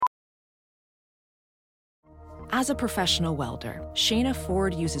As a professional welder, Shayna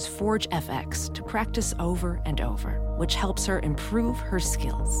Ford uses Forge FX to practice over and over, which helps her improve her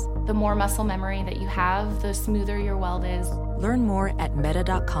skills. The more muscle memory that you have, the smoother your weld is. Learn more at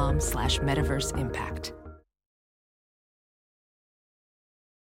meta.com/metaverseimpact.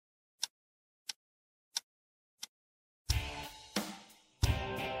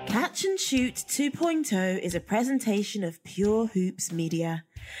 Catch and Shoot 2.0 is a presentation of Pure Hoops Media.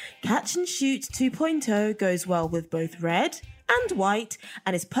 Catch and Shoot 2.0 goes well with both red and white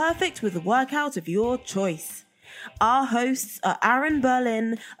and is perfect with the workout of your choice. Our hosts are Aaron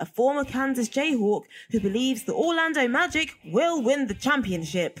Berlin, a former Kansas Jayhawk who believes the Orlando Magic will win the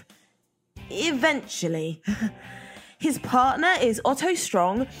championship. Eventually. His partner is Otto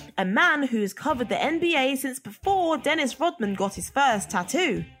Strong, a man who has covered the NBA since before Dennis Rodman got his first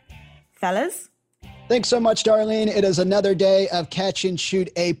tattoo. Fellas? Thanks so much, Darlene. It is another day of Catch and Shoot,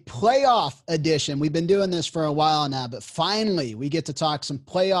 a playoff edition. We've been doing this for a while now, but finally we get to talk some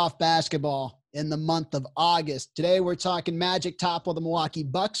playoff basketball in the month of August. Today we're talking Magic topple the Milwaukee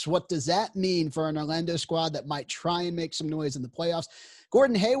Bucks. What does that mean for an Orlando squad that might try and make some noise in the playoffs?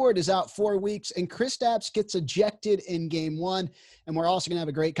 Gordon Hayward is out 4 weeks, and Kristaps gets ejected in Game 1. And we're also going to have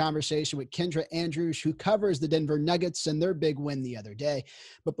a great conversation with Kendra Andrews, who covers the Denver Nuggets and their big win the other day.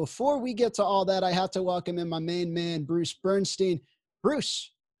 But before we get to all that, I have to welcome in my main man, Bruce Bernstein.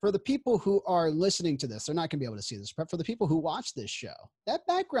 Bruce, for the people who are listening to this, they're not going to be able to see this, but for the people who watch this show, that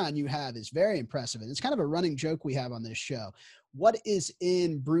background you have is very impressive. And it's kind of a running joke we have on this show. What is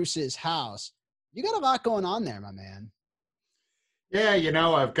in Bruce's house? You got a lot going on there, my man. Yeah,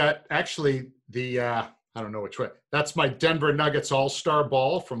 I've got actually the, I don't know which way. That's my Denver Nuggets All-Star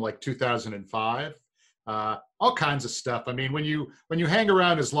Ball from like 2005. All kinds of stuff. I mean, when you hang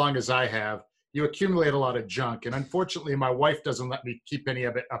around as long as I have, you accumulate a lot of junk. And unfortunately, my wife doesn't let me keep any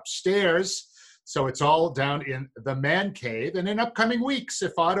of it upstairs. So it's all down in the man cave. And in upcoming weeks,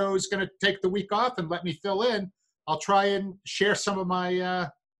 if Otto is going to take the week off and let me fill in, I'll try and share some of my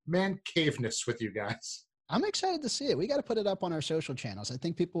man caveness with you guys. I'm excited to see it. We got to put it up on our social channels. I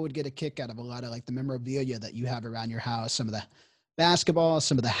think people would get a kick out of a lot of like the memorabilia that you have around your house, some of the basketball,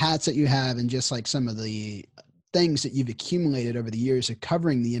 some of the hats that you have, and just like some of the things that you've accumulated over the years of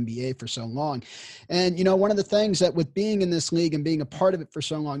covering the NBA for so long. And, one of the things that with being in this league and being a part of it for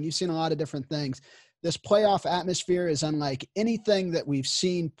so long, you've seen a lot of different things. This playoff atmosphere is unlike anything that we've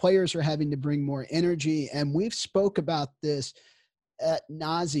seen. Players are having to bring more energy, and we've spoke about this ad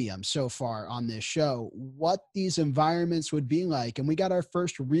nauseum so far on this show, what these environments would be like. And we got our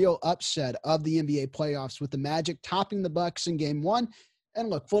first real upset of the NBA playoffs with the Magic topping the Bucks in Game 1. And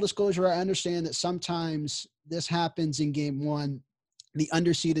look, full disclosure, I understand that sometimes this happens in Game 1. The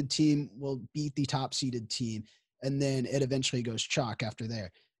underseeded team will beat the top-seeded team, and then it eventually goes chalk after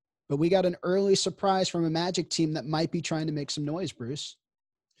there. But we got an early surprise from a Magic team that might be trying to make some noise, Bruce.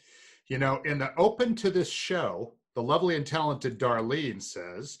 In the open to this show, the lovely and talented Darlene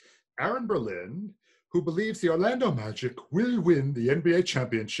says, Aaron Berlin, who believes the Orlando Magic will win the NBA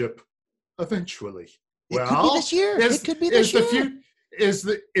championship eventually. It could be this year. It could be this year. Is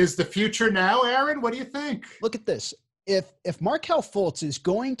the future now, Aaron? What do you think? Look at this. If Markelle Fultz is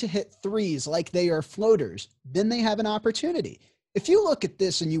going to hit threes like they are floaters, then they have an opportunity. If you look at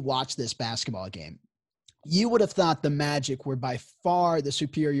this and you watch this basketball game, you would have thought the Magic were by far the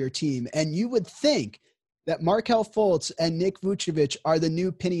superior team, and you would think that Markelle Fultz and Nick Vucevic are the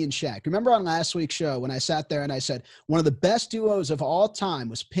new Penny and Shaq. Remember on last week's show when I sat there and I said one of the best duos of all time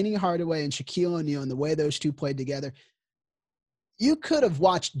was Penny Hardaway and Shaquille O'Neal and the way those two played together? You could have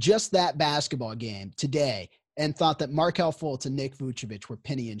watched just that basketball game today and thought that Markelle Fultz and Nick Vucevic were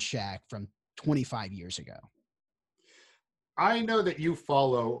Penny and Shaq from 25 years ago. I know that you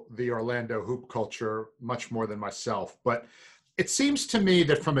follow the Orlando hoop culture much more than myself, but it seems to me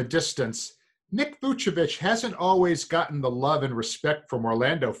that from a distance, Nick Vucevic hasn't always gotten the love and respect from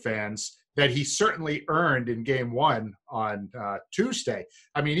Orlando fans that he certainly earned in Game 1 on Tuesday.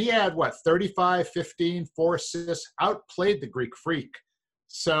 I mean, he had, 35, 15, 4 assists, outplayed the Greek Freak.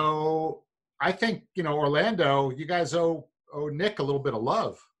 So I think, Orlando, you guys owe Nick a little bit of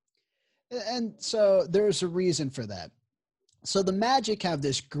love. And so there's a reason for that. So the Magic have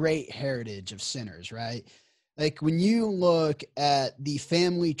this great heritage of centers, right? Like when you look at the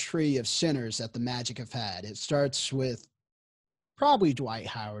family tree of centers that the Magic have had, it starts with probably Dwight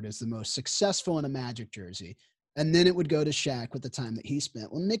Howard as the most successful in a Magic jersey. And then it would go to Shaq with the time that he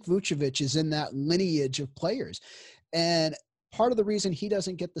spent. Well, Nick Vucevic is in that lineage of players. And part of the reason he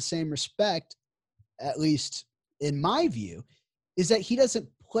doesn't get the same respect, at least in my view, is that he doesn't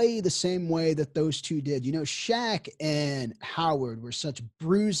play the same way that those two did. Shaq and Howard were such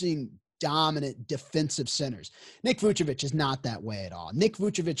bruising dominant defensive centers. Nick Vucevic is not that way at all. Nick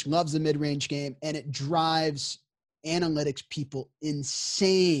Vucevic loves the mid-range game, and it drives analytics people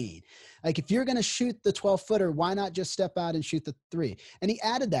insane. Like, if you're going to shoot the 12-footer, why not just step out and shoot the three? And he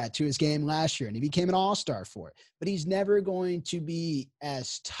added that to his game last year, and he became an all-star for it. But he's never going to be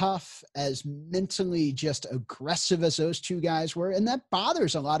as tough, as mentally just aggressive as those two guys were, and that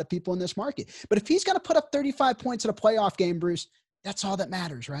bothers a lot of people in this market. But if he's going to put up 35 points in a playoff game, Bruce, that's all that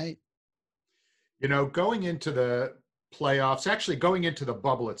matters, right? You know, going into the playoffs, actually going into the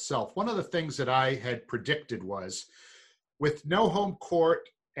bubble itself, one of the things that I had predicted was, with no home court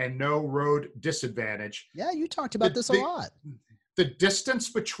and no road disadvantage. Yeah, you talked about this a lot. The distance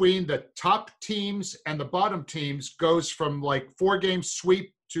between the top teams and the bottom teams goes from like 4-game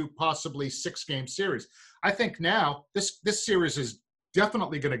sweep to possibly 6-game series. I think now this series is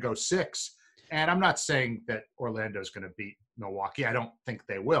definitely going to go 6. And I'm not saying that Orlando's going to beat Milwaukee. I don't think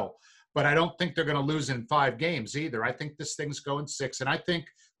they will. But I don't think they're going to lose in 5 games either. I think this thing's going 6. And I think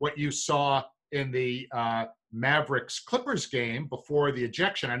what you saw in the Mavericks-Clippers game before the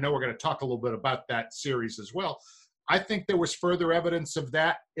ejection, I know we're going to talk a little bit about that series as well. I think there was further evidence of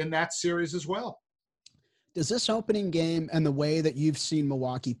that in that series as well. Does this opening game and the way that you've seen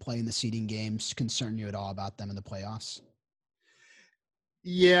Milwaukee play in the seeding games concern you at all about them in the playoffs?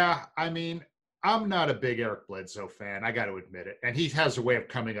 Yeah, I mean, I'm not a big Eric Bledsoe fan. I got to admit it. And he has a way of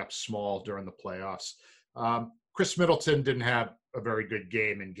coming up small during the playoffs. Chris Middleton didn't have a very good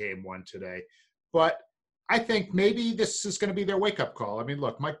game in game 1 today. But I think maybe this is going to be their wake-up call. I mean,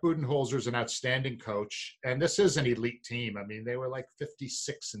 look, Mike Budenholzer is an outstanding coach, and this is an elite team. I mean, they were like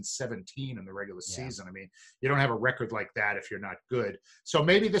 56-17 in the regular season. I mean, you don't have a record like that if you're not good. So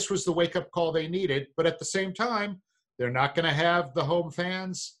maybe this was the wake-up call they needed. But at the same time, they're not going to have the home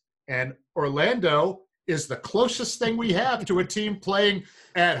fans. And Orlando is the closest thing we have to a team playing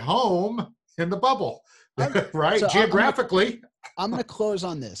at home in the bubble, right? So geographically. I'm going to close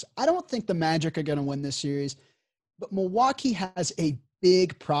on this. I don't think the Magic are going to win this series, but Milwaukee has a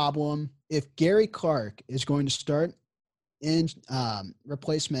big problem. If Gary Clark is going to start in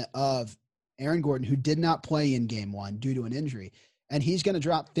replacement of Aaron Gordon, who did not play in game 1 due to an injury, and he's going to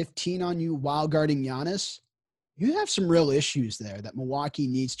drop 15 on you while guarding Giannis, you have some real issues there that Milwaukee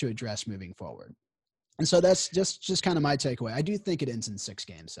needs to address moving forward. And so that's just kind of my takeaway. I do think it ends in 6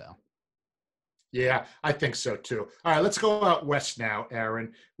 games, though. Yeah, I think so too. All right, let's go out west now,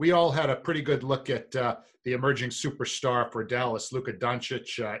 Aaron. We all had a pretty good look at the emerging superstar for Dallas, Luka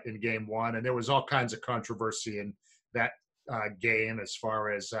Doncic, in game 1. And there was all kinds of controversy in that game as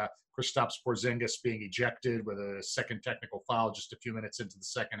far as Kristaps Porzingis being ejected with a second technical foul just a few minutes into the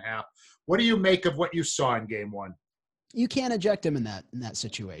second half. What do you make of what you saw in game 1? You can't eject him in that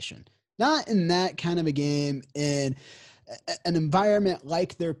situation. Not in that kind of a game, in an environment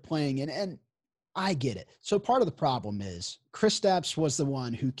like they're playing in. And I get it. So part of the problem is Kristaps was the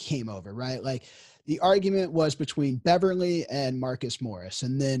one who came over, right? Like, the argument was between Beverly and Marcus Morris,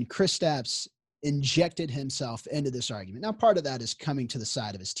 and then Kristaps injected himself into this argument. Now, part of that is coming to the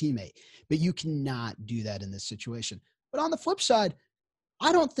side of his teammate, but you cannot do that in this situation. But on the flip side,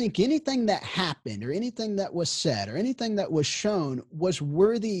 I don't think anything that happened or anything that was said or anything that was shown was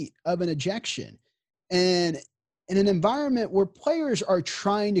worthy of an ejection. And in an environment where players are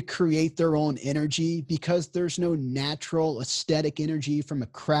trying to create their own energy because there's no natural aesthetic energy from a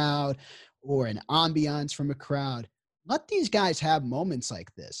crowd or an ambiance from a crowd, let these guys have moments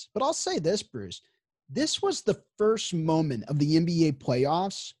like this. But I'll say this, Bruce, this was the first moment of the NBA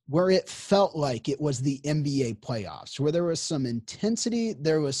playoffs where it felt like it was the NBA playoffs, where there was some intensity,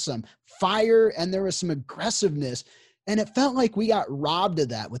 there was some fire, and there was some aggressiveness. And it felt like we got robbed of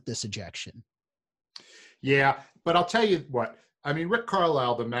that with this ejection. Yeah, but I'll tell you what. I mean, Rick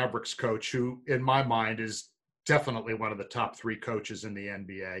Carlisle, the Mavericks coach, who in my mind is definitely one of the top 3 coaches in the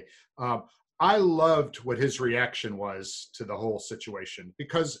NBA, I loved what his reaction was to the whole situation,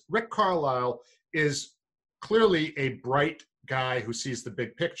 because Rick Carlisle is clearly a bright guy who sees the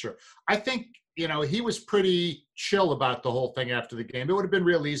big picture. I think, he was pretty chill about the whole thing after the game. It would have been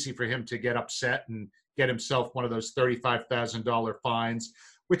real easy for him to get upset and get himself one of those $35,000 fines,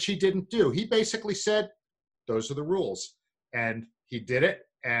 which he didn't do. He basically said, those are the rules. And he did it,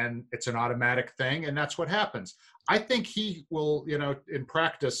 and it's an automatic thing, and that's what happens. I think he will, in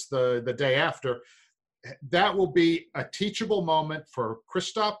practice the day after, that will be a teachable moment for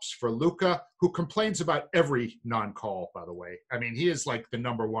Kristaps, for Luka, who complains about every non-call, by the way. I mean, he is like the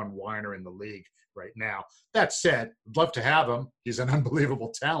number 1 whiner in the league right now. That said, I'd love to have him. He's an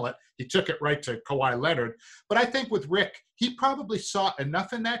unbelievable talent. He took it right to Kawhi Leonard. But I think with Rick, he probably saw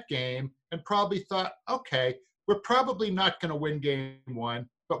enough in that game and probably thought, okay, we're probably not going to win game 1,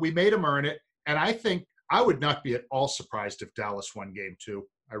 but we made them earn it. And I think I would not be at all surprised if Dallas won game 2.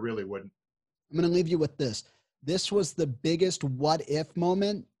 I really wouldn't. I'm going to leave you with this. This was the biggest what if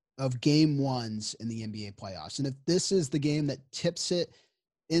moment of game 1s in the NBA playoffs. And if this is the game that tips it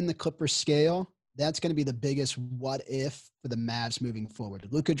in the Clippers scale, that's going to be the biggest what if for the Mavs moving forward.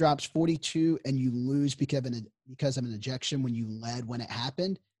 Luka drops 42 and you lose because of an ejection when you led when it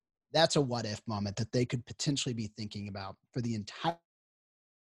happened. That's a what if moment that they could potentially be thinking about for the entire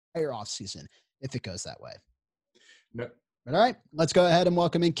offseason if it goes that way. No. All right, let's go ahead and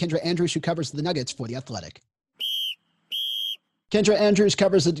welcome in Kendra Andrews, who covers the Nuggets for The Athletic. Kendra Andrews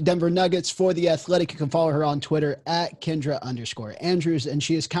covers the Denver Nuggets for The Athletic. You can follow her on Twitter at Kendra_Andrews, and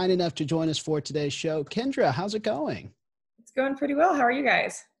she is kind enough to join us for today's show. Kendra, how's it going? It's going pretty well. How are you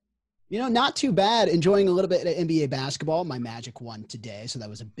guys? You know, not too bad. Enjoying a little bit of NBA basketball. My Magic won today, so that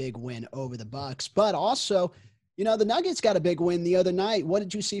was a big win over the Bucks. But also, you know, the Nuggets got a big win the other night. What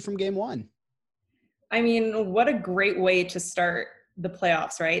did you see from game 1? I mean, what a great way to start the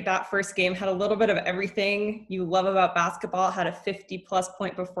playoffs, right? That first game had a little bit of everything you love about basketball. It had a 50-plus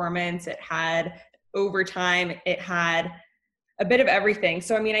point performance. It had overtime. It had a bit of everything.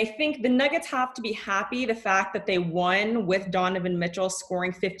 So, I mean, I think the Nuggets have to be happy the fact that they won with Donovan Mitchell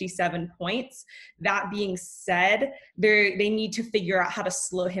scoring 57 points. That being said, they need to figure out how to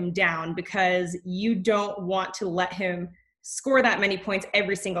slow him down, because you don't want to let him score that many points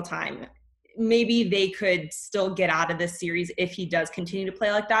every single time. Maybe they could still get out of this series if he does continue to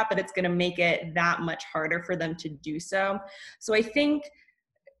play like that, but it's going to make it that much harder for them to do so. So I think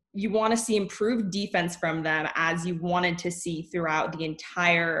you want to see improved defense from them, as you wanted to see throughout the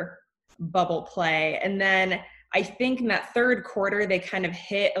entire bubble play. And then I think in that third quarter, they kind of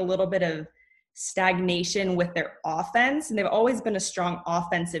hit a little bit of stagnation with their offense, and they've always been a strong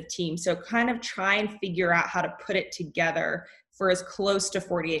offensive team. So kind of try and figure out how to put it together for as close to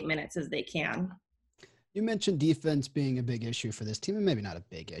 48 minutes as they can. You mentioned defense being a big issue for this team, and maybe not a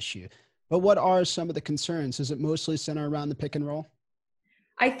big issue, but what are some of the concerns? Is it mostly centered around the pick and roll?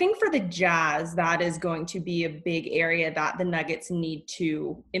 I think for the Jazz, that is going to be a big area that the Nuggets need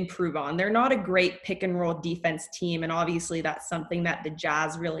to improve on. They're not a great pick and roll defense team, and obviously that's something that the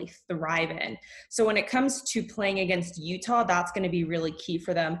Jazz really thrive in. So when it comes to playing against Utah, that's going to be really key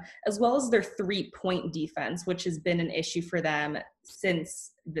for them, as well as their 3-point defense, which has been an issue for them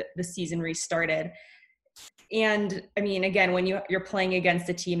since the season restarted. And I mean, again, when you're playing against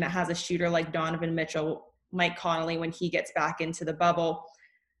a team that has a shooter like Donovan Mitchell, Mike Conley, when he gets back into the bubble,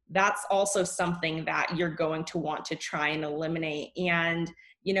 that's also something that you're going to want to try and eliminate. And,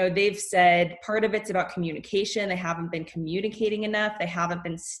 you know, they've said part of it's about communication. They haven't been communicating enough. They haven't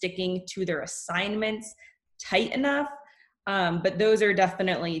been sticking to their assignments tight enough. But those are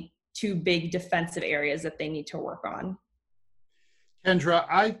definitely 2 big defensive areas that they need to work on. Kendra,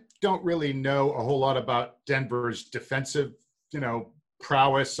 I don't really know a whole lot about Denver's defensive,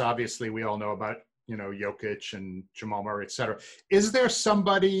 prowess. Obviously, we all know about Jokic and Jamal Murray, et cetera. Is there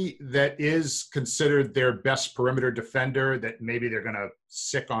somebody that is considered their best perimeter defender that maybe they're going to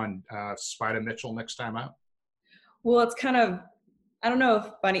sick on Spider Mitchell next time out? Well, it's kind of, I don't know if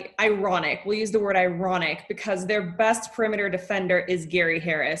funny, ironic. We'll use the word ironic, because their best perimeter defender is Gary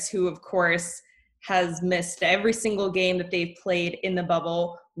Harris, who of course has missed every single game that they've played in the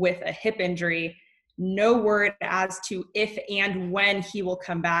bubble with a hip injury. No word as to if and when he will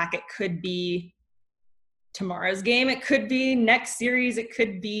come back. It could be tomorrow's game. It could be next series. It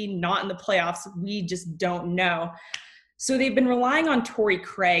could be not in the playoffs. We just don't know. So they've been relying on Torrey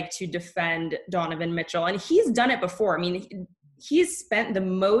Craig to defend Donovan Mitchell, and he's done it before. I mean, he's spent the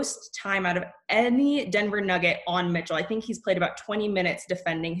most time out of any Denver Nugget on Mitchell. I think he's played about 20 minutes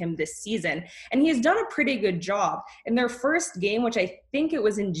defending him this season, and he's done a pretty good job. In their first game, which I think it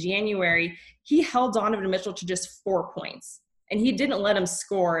was in January, he held Donovan Mitchell to just 4 points, and he didn't let him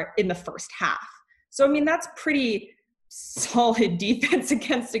score in the first half. So, I mean, that's pretty solid defense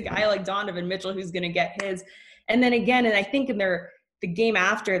against a guy like Donovan Mitchell who's going to get his. And then again, and I think in the game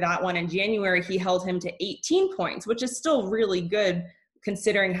after that one in January, he held him to 18 points, which is still really good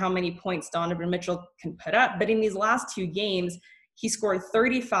considering how many points Donovan Mitchell can put up. But in these last 2 games, he scored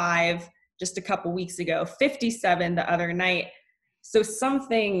 35 just a couple weeks ago, 57 the other night. So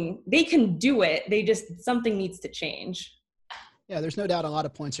they can do it. Something needs to change. Yeah, there's no doubt a lot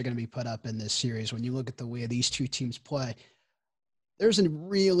of points are going to be put up in this series. When you look at the way these 2 teams play, there's a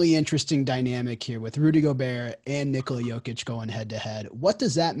really interesting dynamic here with Rudy Gobert and Nikola Jokic going head-to-head. What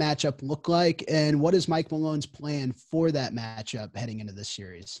does that matchup look like, and what is Mike Malone's plan for that matchup heading into this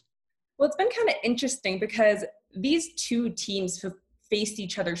series? Well, it's been kind of interesting because these 2 teams have faced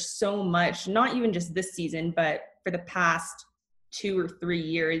each other so much, not even just this season, but for the past 2 or 3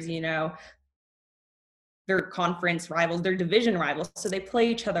 years, they're conference rivals, they're division rivals, so they play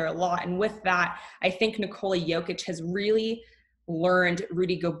each other a lot. And with that, I think Nikola Jokic has really learned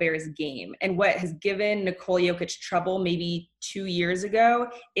Rudy Gobert's game. And what has given Nikola Jokic trouble maybe 2 years ago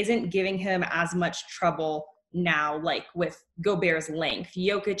isn't giving him as much trouble now, like with Gobert's length.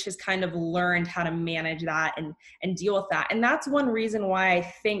 Jokic has kind of learned how to manage that and deal with that. And that's one reason why I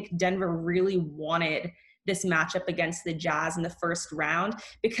think Denver really wanted this matchup against the Jazz in the first round,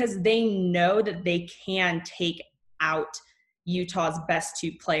 because they know that they can take out Utah's best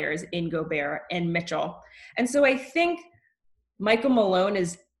 2 players in Gobert and Mitchell. And so I think Michael Malone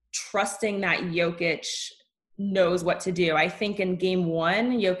is trusting that Jokic knows what to do. I think in game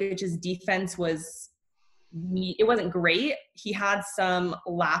 1, Jokic's defense wasn't great. He had some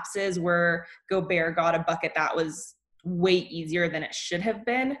lapses where Gobert got a bucket that was way easier than it should have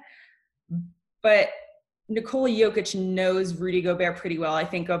been. But Nikola Jokic knows Rudy Gobert pretty well. I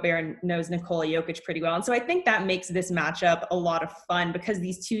think Gobert knows Nikola Jokic pretty well. And so I think that makes this matchup a lot of fun, because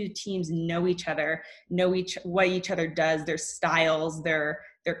these 2 teams know each other, what each other does, their styles, their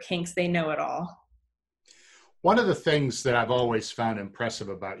kinks, they know it all. One of the things that I've always found impressive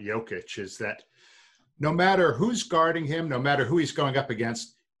about Jokic is that no matter who's guarding him, no matter who he's going up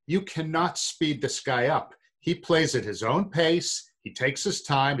against, you cannot speed this guy up. He plays at his own pace. He takes his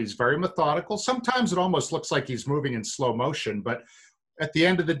time. He's very methodical. Sometimes it almost looks like he's moving in slow motion, but at the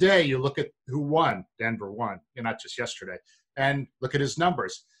end of the day, you look at who won. Denver won, not just yesterday, and look at his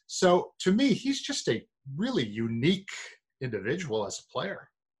numbers. So to me, he's just a really unique individual as a player.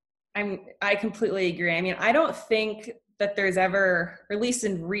 I completely agree. I mean, I don't think that there's ever, or at least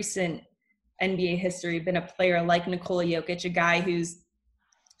in recent NBA history, been a player like Nikola Jokic, a guy who's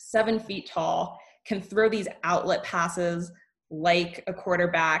 7 feet tall, can throw these outlet passes like a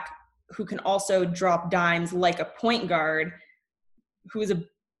quarterback, who can also drop dimes like a point guard, who's a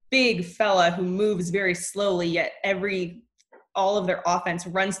big fella who moves very slowly, yet all of their offense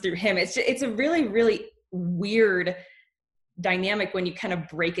runs through him. It's a really, really weird dynamic when you kind of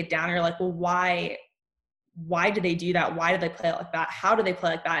break it down. You're like, well, why do they do that? Why do they play like that? How do they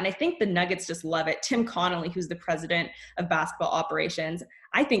play like that? And I think the Nuggets just love it. Tim Connolly, who's the president of basketball operations,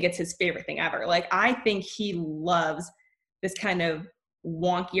 I think it's his favorite thing ever. Like, I think he loves this kind of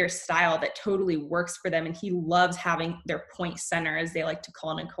wonkier style that totally works for them. And he loves having their point center, as they like to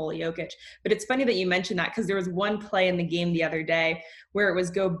call Nikola Jokic. But it's funny that you mentioned that, because there was one play in the game the other day where it was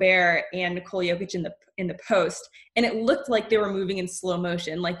Gobert and Nikola Jokic in the post, and it looked like they were moving in slow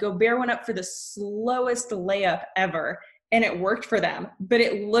motion. Like, Gobert went up for the slowest layup ever, and it worked for them. But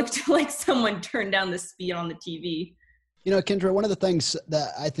it looked like someone turned down the speed on the TV. Kendra, one of the things that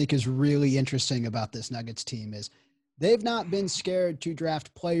I think is really interesting about this Nuggets team is they've not been scared to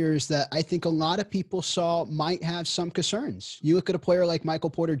draft players that I think a lot of people saw might have some concerns. You look at a player like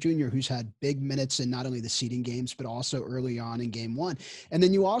Michael Porter Jr., who's had big minutes in not only the seeding games, but also early on in game 1. And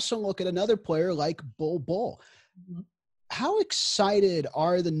then you also look at another player like Bol Bol. Mm-hmm. How excited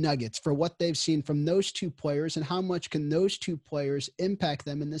are the Nuggets for what they've seen from those 2 players, and how much can those 2 players impact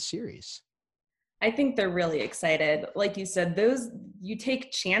them in this series? I think they're really excited. Like you said, you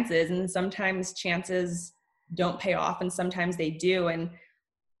take chances, and sometimes chances don't pay off, and sometimes they do. And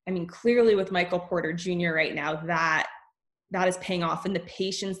I mean, clearly with Michael Porter Jr. right now, that is paying off, and the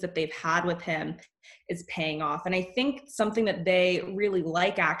patience that they've had with him is paying off. And I think something that they really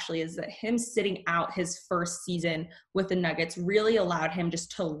like, actually, is that him sitting out his first season with the Nuggets really allowed him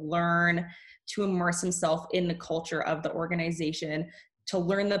just to learn, to immerse himself in the culture of the organization, to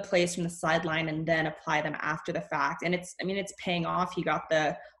learn the plays from the sideline and then apply them after the fact. And it's paying off. He got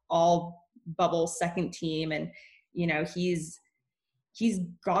the all bubble second team, and he's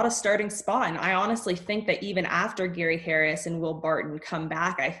got a starting spot. And I honestly think that even after Gary Harris and Will Barton come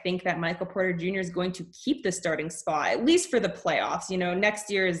back, I think that Michael Porter Jr. is going to keep the starting spot, at least for the playoffs.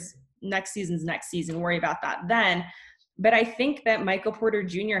 Next season's next season, worry about that then. But I think that Michael Porter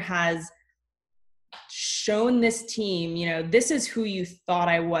Jr. has shown this team, this is who you thought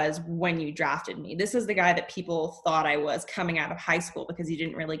I was when you drafted me. This is the guy that people thought I was coming out of high school, because he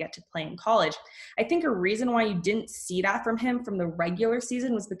didn't really get to play in college. I think a reason why you didn't see that from him from the regular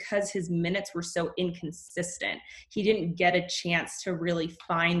season was because his minutes were so inconsistent. He didn't get a chance to really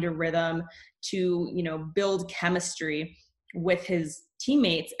find a rhythm, to, build chemistry with his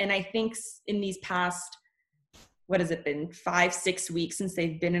teammates. And I think in these past, what has it been, 5-6 weeks since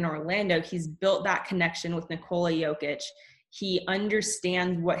they've been in Orlando, he's built that connection with Nikola Jokic. He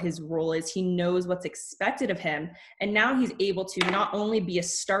understands what his role is. He knows what's expected of him. And now he's able to not only be a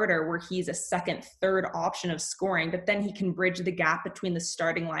starter where he's a second, third option of scoring, but then he can bridge the gap between the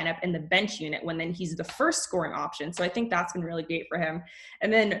starting lineup and the bench unit when then he's the first scoring option. So I think that's been really great for him.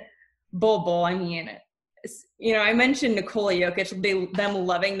 And then Bull, I mean, I mentioned Nikola Jokic, them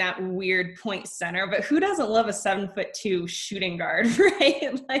loving that weird point center, but who doesn't love a 7'2" shooting guard,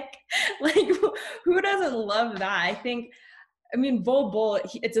 right? like who doesn't love that? Bull,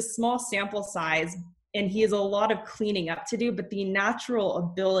 it's a small sample size and he has a lot of cleaning up to do, but the natural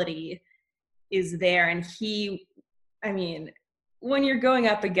ability is there. And when you're going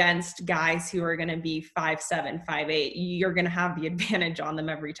up against guys who are going to be 5'7", 5'8", you're going to have the advantage on them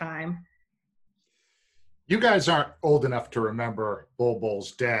every time. You guys aren't old enough to remember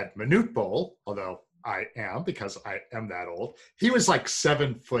Bull's dad, Manute Bull, although I am because I am that old. He was like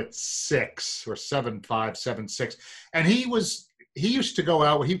 7'6" or 7'5", 7'6", and he used to go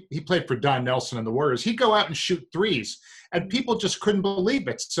out. He played for Don Nelson and the Warriors. He'd go out and shoot threes, and people just couldn't believe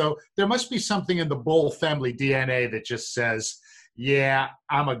it. So there must be something in the Bull family DNA that just says, "Yeah,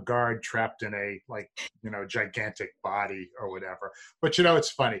 I'm a guard trapped in a gigantic body or whatever." But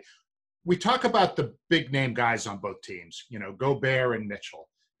it's funny. We talk about the big name guys on both teams, Gobert and Mitchell,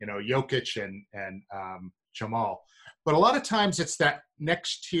 Jokic and Jamal. But a lot of times it's that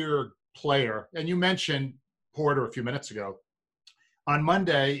next tier player. And you mentioned Porter a few minutes ago. On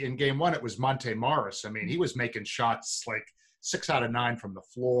Monday in game 1, it was Monte Morris. He was making shots like 6 out of 9 from the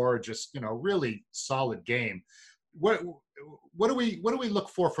floor, just, really solid game. What do we look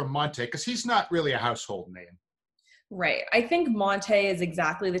for from Monte? Because he's not really a household name. Right. I think Monte is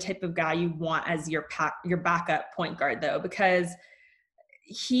exactly the type of guy you want as your backup point guard, though, because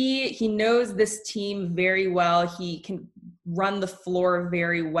he knows this team very well. He can run the floor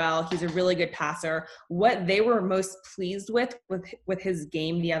very well. He's a really good passer. What they were most pleased with his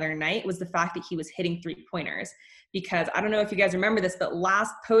game the other night was the fact that he was hitting 3-pointers. Because I don't know if you guys remember this, but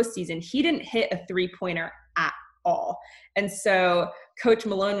last postseason, he didn't hit a 3-pointer at all. And so Coach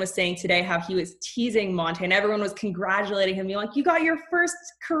Malone was saying today how he was teasing Monte and everyone was congratulating him. You're like, you got your first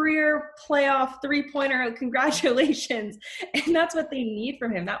career playoff 3-pointer. Congratulations. And that's what they need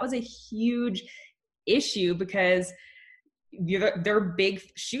from him. That was a huge issue because their big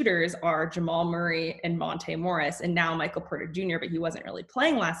shooters are Jamal Murray and Monte Morris and now Michael Porter Jr., but he wasn't really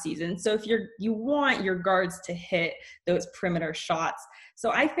playing last season. So if you want your guards to hit those perimeter shots.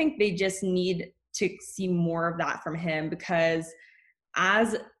 So I think they just need to see more of that from him because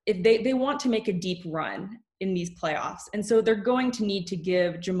if they want to make a deep run in these playoffs. And so they're going to need to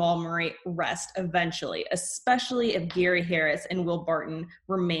give Jamal Murray rest eventually, especially if Gary Harris and Will Barton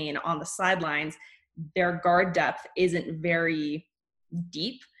remain on the sidelines. Their guard depth isn't very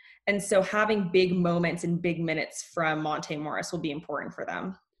deep. And so having big moments and big minutes from Monte Morris will be important for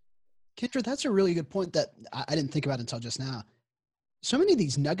them. Kendra, that's a really good point that I didn't think about until just now. So many of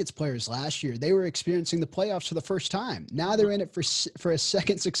these Nuggets players last year, they were experiencing the playoffs for the first time. Now they're in it for a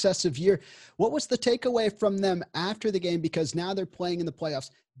second successive year. What was the takeaway from them after the game? Because now they're playing in the playoffs.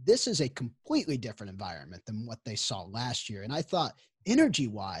 This is a completely different environment than what they saw last year. And I thought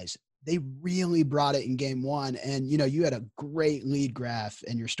energy-wise, they really brought it in game 1. And, you had a great lead graph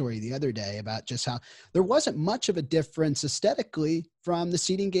in your story the other day about just how there wasn't much of a difference aesthetically from the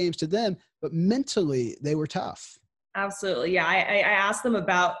seeding games to them, but mentally they were tough. Absolutely. Yeah. I asked them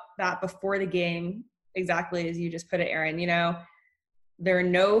about that before the game, exactly as you just put it, Aaron. There are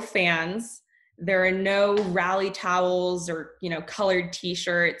no fans. There are no rally towels or, colored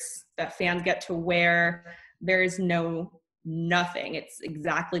T-shirts that fans get to wear. There's nothing. It's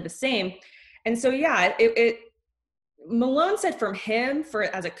exactly the same. And so, yeah, Malone said from him,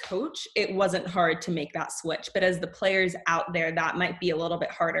 as a coach, it wasn't hard to make that switch. But as the players out there, that might be a little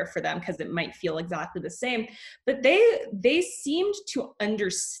bit harder for them because it might feel exactly the same. But they seemed to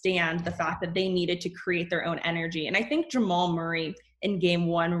understand the fact that they needed to create their own energy. And I think Jamal Murray in game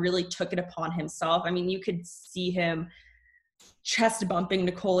 1 really took it upon himself. You could see him chest bumping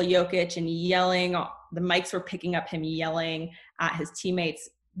Nikola Jokic and yelling. The mics were picking up him yelling at his teammates.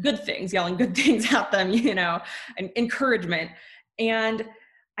 Yelling good things at them, and encouragement. And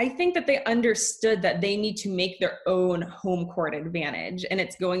I think that they understood that they need to make their own home court advantage. And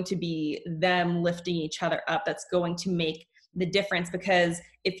it's going to be them lifting each other up that's going to make the difference, because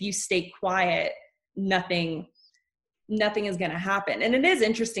if you stay quiet, nothing is going to happen. And it is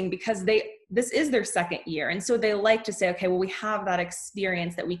interesting because this is their second year. And so they like to say, okay, well, we have that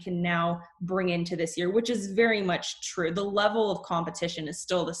experience that we can now bring into this year, which is very much true. The level of competition is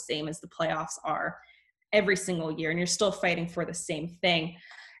still the same as the playoffs are every single year, and you're still fighting for the same thing.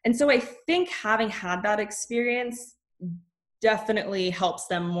 And so I think having had that experience, definitely helps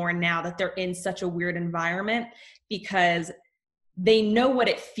them more now that they're in such a weird environment, because they know what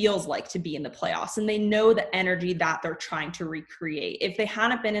it feels like to be in the playoffs, and they know the energy that they're trying to recreate. If they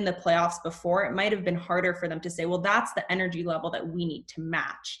hadn't been in the playoffs before, it might have been harder for them to say, well, that's the energy level that we need to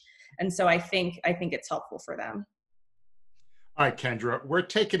match. And so I think it's helpful for them. All right, Kendra, we're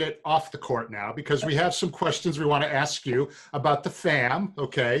taking it off the court now because we have some questions we want to ask you about the fam,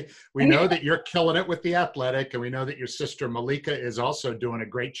 okay? We know that you're killing it with the Athletic, and we know that your sister Malika is also doing a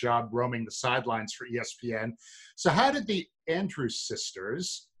great job roaming the sidelines for ESPN. So how did the Andrews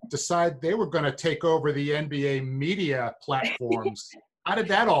sisters decide they were going to take over the NBA media platforms? How did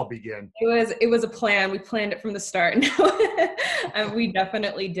that all begin? It was a plan. We planned it from the start. And we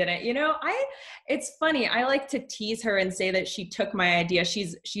definitely didn't. You know, it's funny. I like to tease her and say that she took my idea.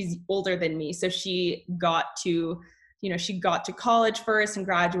 She's older than me, so she got to college first and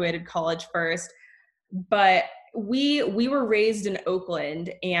graduated college first. But we were raised in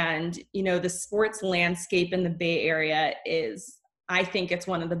Oakland, and you know, the sports landscape in the Bay Area I think it's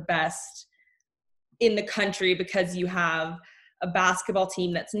one of the best in the country, because you have a basketball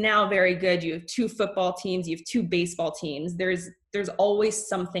team that's now very good. You have 2 football teams, you have 2 baseball teams. There's always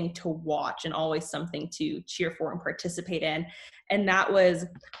something to watch and always something to cheer for and participate in. And that was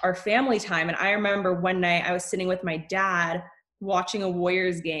our family time. And I remember one night I was sitting with my dad watching a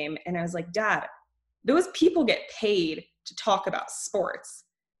Warriors game, and I was like, Dad, those people get paid to talk about sports.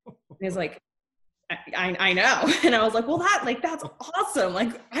 And he's like, I know. And I was like, well, that's awesome.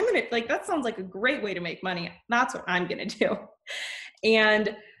 That sounds like a great way to make money. That's what I'm going to do.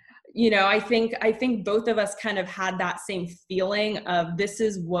 And, you know, I think both of us kind of had that same feeling of, this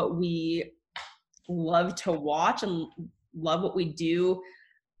is what we love to watch and love what we do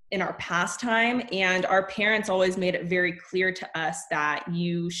in our pastime. And our parents always made it very clear to us that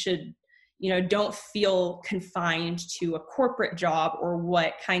you should, you know, don't feel confined to a corporate job or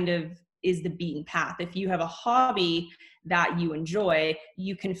what kind of is the beaten path. If you have a hobby that you enjoy,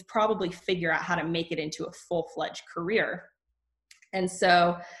 you can probably figure out how to make it into a full-fledged career. And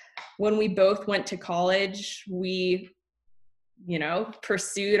so when we both went to college, we, you know,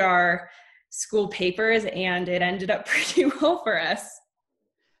 pursued our school papers, and it ended up pretty well for us.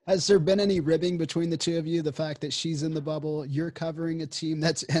 Has there been any ribbing between the two of you? The fact that she's in the bubble, you're covering a team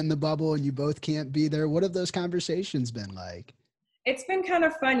that's in the bubble, and you both can't be there. What have those conversations been like? It's been kind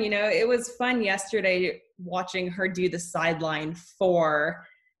of fun. You know, it was fun yesterday watching her do the sideline for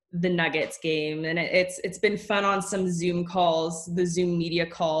the Nuggets game. And it's been fun on some Zoom calls, the Zoom media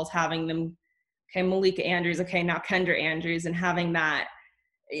calls, having them, okay, Malika Andrews, okay, now Kendra Andrews, and having that.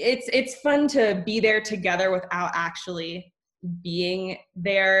 It's fun to be there together without actually being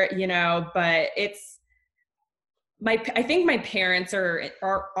there, you know, but I think my parents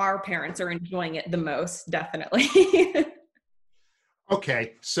our parents are enjoying it the most, definitely.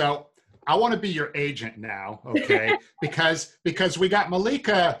 Okay, so I want to be your agent now, okay? because we got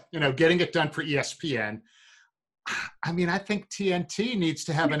Malika, you know, getting it done for ESPN. I mean, I think TNT needs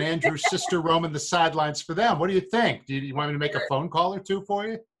to have an Andrews sister roaming the sidelines for them. What do you think? Do you want me to make a phone call or two for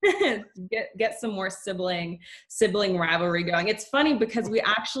you? Get some more sibling rivalry going. It's funny because we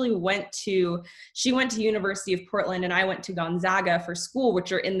actually she went to University of Portland and I went to Gonzaga for school,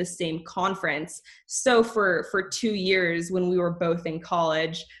 which are in the same conference. So for 2 years when we were both in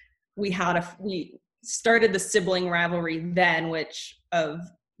college, we started the sibling rivalry then, which of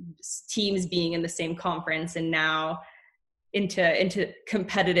teams being in the same conference, and now into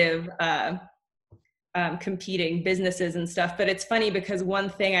competitive competing businesses and stuff. But it's funny because one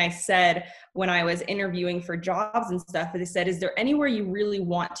thing I said when I was interviewing for jobs and stuff, they said, is there anywhere you really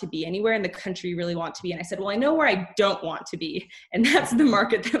want to be, anywhere in the country you really want to be? And I said, well, I know where I don't want to be, and that's the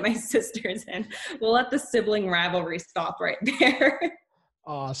market that my sister's in. We'll let the sibling rivalry stop right there.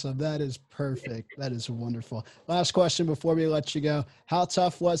 Awesome. That is perfect. That is wonderful. Last question before we let you go. How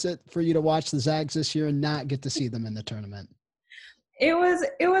tough was it for you to watch the Zags this year and not get to see them in the tournament? It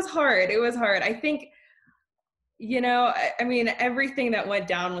was hard. It was hard. I think, you know, I mean, everything that went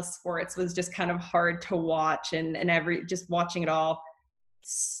down with sports was just kind of hard to watch, and just watching it all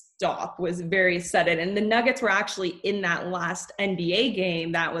stop was very sudden. And the Nuggets were actually in that last NBA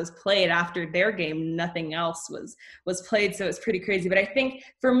game that was played. After their game, nothing else was played, so it was pretty crazy. But I think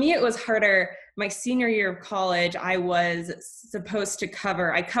for me it was harder. My senior year of college, I was supposed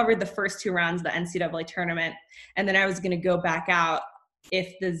to I covered the first 2 rounds of the NCAA tournament, and then I was going to go back out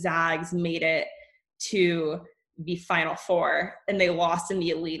if the Zags made it to the Final Four and they lost in the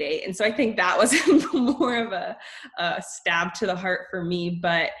Elite Eight. And so I think that was more of a stab to the heart for me.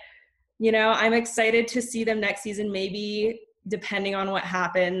 But, you know, I'm excited to see them next season. Maybe depending on what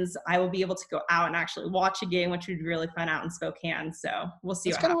happens, I will be able to go out and actually watch a game, which would be really fun out in Spokane. So we'll see.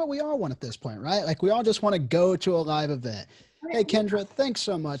 That's kind of what we all want at this point, right? Like, we all just want to go to a live event. Hey, Kendra, thanks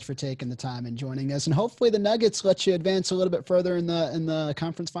so much for taking the time and joining us. And hopefully the Nuggets let you advance a little bit further in the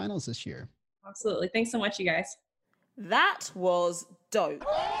conference finals this year. Absolutely. Thanks so much, you guys. That was dope.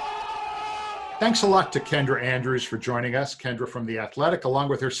 Thanks a lot to Kendra Andrews for joining us. Kendra from The Athletic, along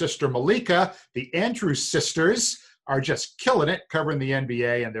with her sister Malika. The Andrews sisters are just killing it covering the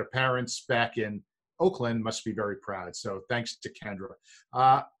NBA, and their parents back in Oakland must be very proud. So thanks to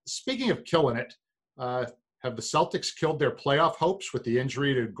Kendra. Speaking of killing it, have the Celtics killed their playoff hopes with the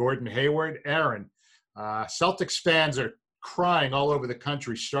injury to Gordon Hayward? Aaron, Celtics fans are crying all over the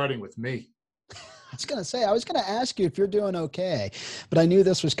country, starting with me. I was going to ask you if you're doing okay, but I knew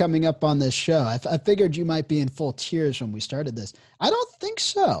this was coming up on this show. I figured you might be in full tears when we started this. I don't think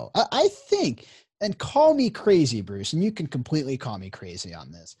so. I think, and call me crazy, Bruce, and you can completely call me crazy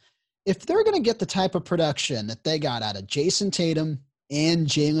on this. If they're going to get the type of production that they got out of Jason Tatum and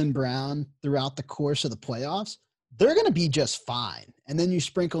Jaylen Brown throughout the course of the playoffs, they're going to be just fine. And then you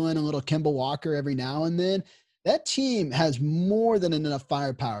sprinkle in a little Kemba Walker every now and then. That team has more than enough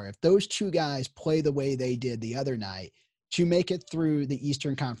firepower, if those two guys play the way they did the other night, to make it through the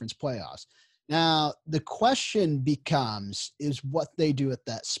Eastern Conference playoffs. Now, the question becomes, is what they do at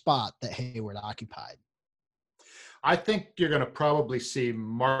that spot that Hayward occupied. I think you're going to probably see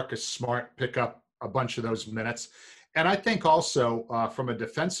Marcus Smart pick up a bunch of those minutes. And I think also from a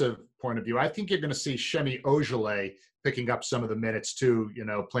defensive point of view, I think you're going to see Shemi Ojale picking up some of the minutes too,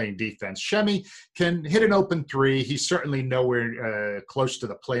 playing defense. Shemi can hit an open three. He's certainly nowhere close to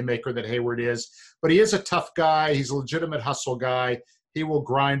the playmaker that Hayward is, but he is a tough guy. He's a legitimate hustle guy. He will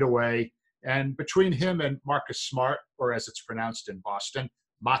grind away. And between him and Marcus Smart, or as it's pronounced in Boston,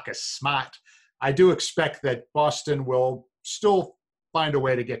 Marcus Smart, I do expect that Boston will still find a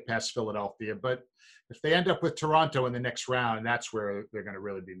way to get past Philadelphia. But if they end up with Toronto in the next round, that's where they're going to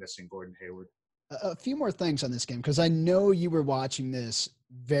really be missing Gordon Hayward. A few more things on this game, because I know you were watching this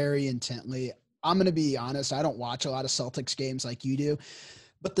very intently. I'm going to be honest, I don't watch a lot of Celtics games like you do,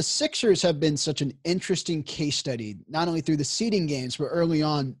 but the Sixers have been such an interesting case study, not only through the seeding games, but early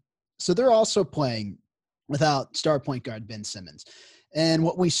on. So they're also playing without star point guard Ben Simmons. And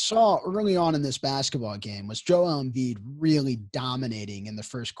what we saw early on in this basketball game was Joel Embiid really dominating in the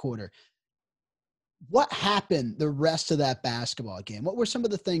first quarter. What happened the rest of that basketball game? What were some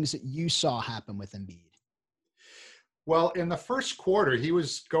of the things that you saw happen with Embiid? Well, in the first quarter, he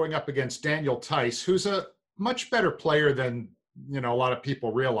was going up against Daniel Tice, who's a much better player than, a lot of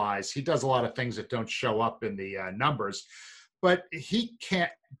people realize. He does a lot of things that don't show up in the numbers, but he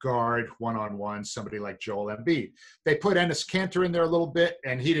can't guard one-on-one somebody like Joel Embiid. They put Enes Kanter in there a little bit,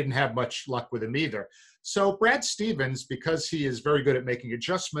 and he didn't have much luck with him either. So Brad Stevens, because he is very good at making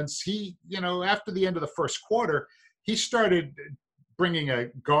adjustments, he, after the end of the first quarter, he started bringing a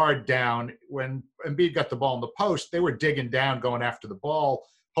guard down. When Embiid got the ball in the post, they were digging down, going after the ball,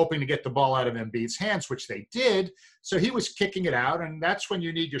 hoping to get the ball out of Embiid's hands, which they did. So he was kicking it out, and that's when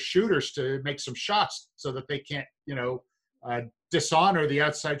you need your shooters to make some shots so that they can't, dishonor the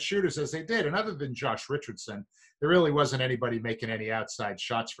outside shooters as they did. And other than Josh Richardson, there really wasn't anybody making any outside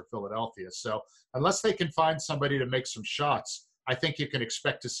shots for Philadelphia. So unless they can find somebody to make some shots, I think you can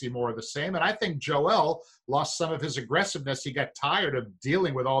expect to see more of the same. And I think Joel lost some of his aggressiveness. He got tired of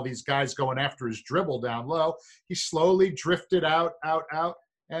dealing with all these guys going after his dribble down low. He slowly drifted out.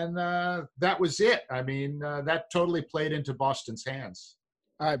 And that was it. I mean, that totally played into Boston's hands.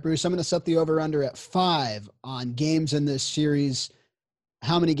 All right, Bruce, I'm going to set the over-under at 5 on games in this series.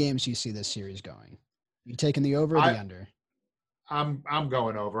 How many games do you see this series going? You taking the over or the under? I'm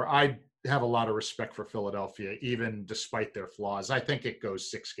going over. I have a lot of respect for Philadelphia, even despite their flaws. I think it goes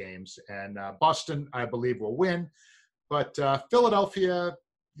 6 games. And Boston, I believe, will win. But Philadelphia,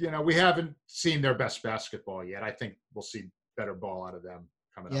 we haven't seen their best basketball yet. I think we'll see better ball out of them.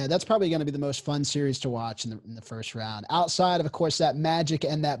 Yeah, that's probably going to be the most fun series to watch in the first round. Outside of course, that Magic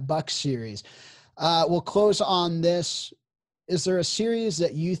and that Bucks series. We'll close on this. Is there a series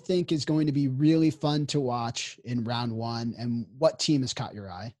that you think is going to be really fun to watch in round 1, and what team has caught your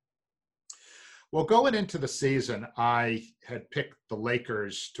eye? Well, going into the season, I had picked the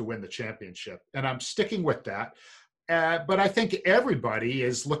Lakers to win the championship, and I'm sticking with that. But I think everybody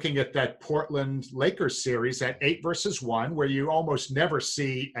is looking at that Portland Lakers series at 8-1, where you almost never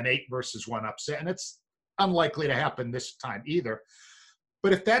see an 8-1 upset, and it's unlikely to happen this time either.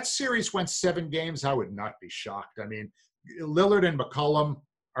 But if that series went 7 games, I would not be shocked. I mean, Lillard and McCollum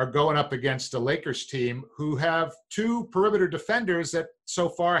are going up against a Lakers team who have 2 perimeter defenders that so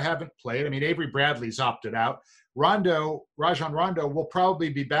far haven't played. I mean, Avery Bradley's opted out. Rajon Rondo will probably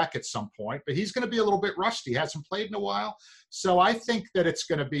be back at some point, but he's going to be a little bit rusty. He hasn't played in a while. So I think that it's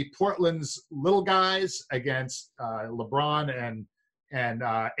going to be Portland's little guys against LeBron and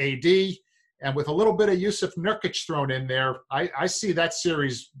AD. And with a little bit of Yusuf Nurkic thrown in there, I see that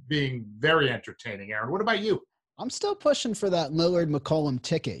series being very entertaining. Aaron, what about you? I'm still pushing for that Lillard-McCollum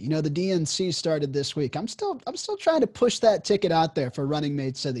ticket. You know, the DNC started this week. I'm still trying to push that ticket out there for running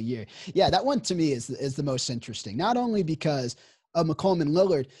mates of the year. Yeah, that one to me is the most interesting, not only because of McCollum and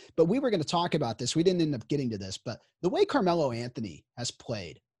Lillard, but we were going to talk about this. We didn't end up getting to this, but the way Carmelo Anthony has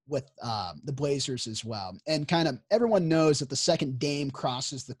played with the Blazers as well. And kind of everyone knows that the second Dame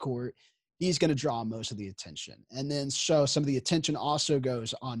crosses the court, he's going to draw most of the attention. And then so some of the attention also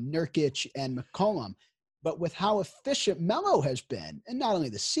goes on Nurkic and McCollum. But with how efficient Melo has been, and not only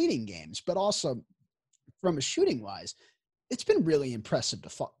the seeding games, but also from a shooting wise, it's been really impressive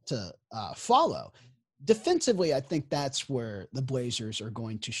to follow. Defensively, I think that's where the Blazers are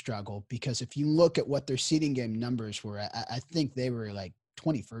going to struggle, because if you look at what their seeding game numbers were, I think they were like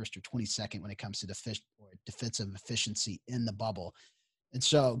 21st or 22nd when it comes to defensive efficiency in the bubble. And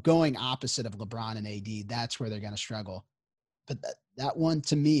so going opposite of LeBron and AD, that's where they're going to struggle. But that one,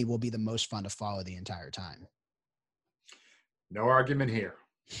 to me, will be the most fun to follow the entire time. No argument here.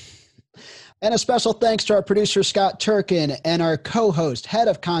 And a special thanks to our producer, Scott Turkin, and our co-host, head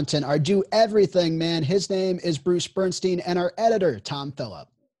of content, our do everything man. His name is Bruce Bernstein, and our editor, Tom Phillip.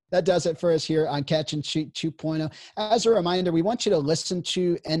 That does it for us here on Catch and Shoot 2.0. As a reminder, we want you to listen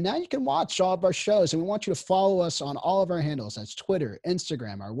to, and now you can watch all of our shows, and we want you to follow us on all of our handles. That's Twitter,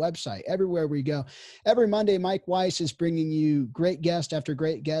 Instagram, our website, everywhere we go. Every Monday, Mike Weiss is bringing you great guest after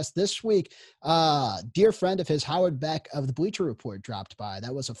great guest. This week, dear friend of his, Howard Beck of the Bleacher Report, dropped by.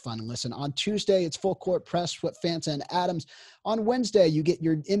 That was a fun listen. On Tuesday, it's Full Court Press with Fanta and Adams. On Wednesday, you get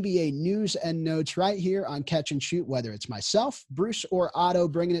your NBA news and notes right here on Catch and Shoot, whether it's myself, Bruce, or Otto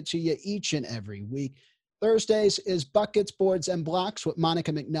bringing it to you each and every week. Thursdays is Buckets, Boards, and Blocks with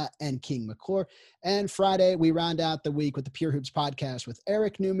Monica McNutt and King McClure. And Friday, we round out the week with the Pure Hoops podcast with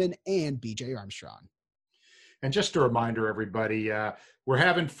Eric Newman and BJ Armstrong. And just a reminder, everybody, we're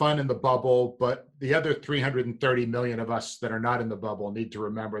having fun in the bubble, but the other 330 million of us that are not in the bubble need to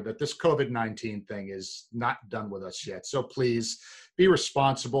remember that this COVID-19 thing is not done with us yet. So please be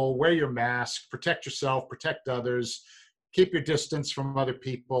responsible, wear your mask, protect yourself, protect others, keep your distance from other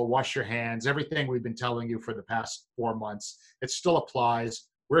people, wash your hands, everything we've been telling you for the past 4 months. It still applies.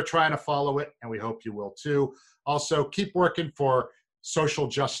 We're trying to follow it, and we hope you will too. Also, keep working for social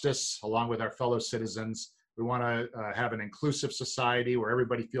justice along with our fellow citizens. We want to have an inclusive society where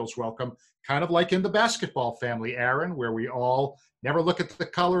everybody feels welcome, kind of like in the basketball family, Aaron, where we all never look at the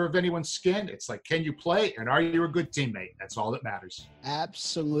color of anyone's skin. It's like, can you play and are you a good teammate? That's all that matters.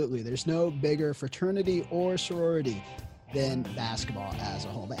 Absolutely. There's no bigger fraternity or sorority than basketball as a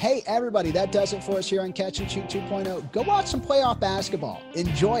whole. But hey, everybody, that does it for us here on Catch and Shoot 2.0. Go watch some playoff basketball.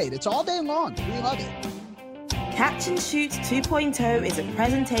 Enjoy it. It's all day long. We love it. Catch and Shoot 2.0 is a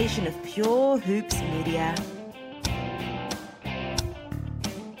presentation of Pure Hoops Media.